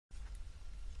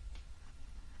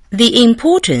The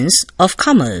importance of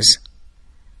commas.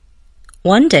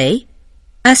 One day,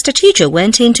 as the teacher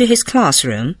went into his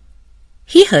classroom,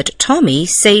 he heard Tommy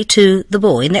say to the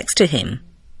boy next to him,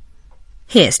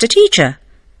 "Here's the teacher.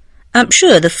 I'm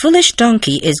sure the foolish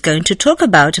donkey is going to talk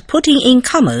about putting in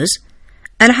commas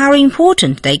and how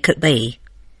important they could be."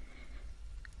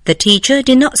 The teacher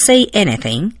did not say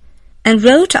anything and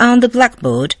wrote on the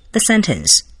blackboard the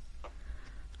sentence,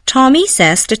 "Tommy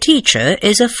says the teacher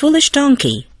is a foolish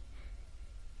donkey."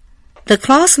 The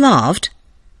class laughed,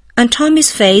 and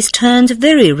Tommy's face turned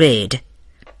very red.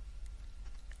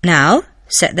 "Now,"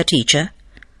 said the teacher,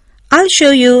 "I'll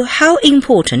show you how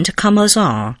important commas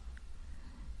are."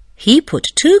 He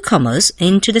put 2 commas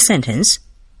into the sentence,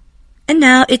 and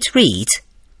now it reads,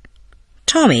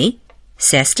 "Tommy,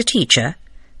 says the teacher,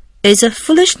 is a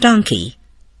foolish donkey."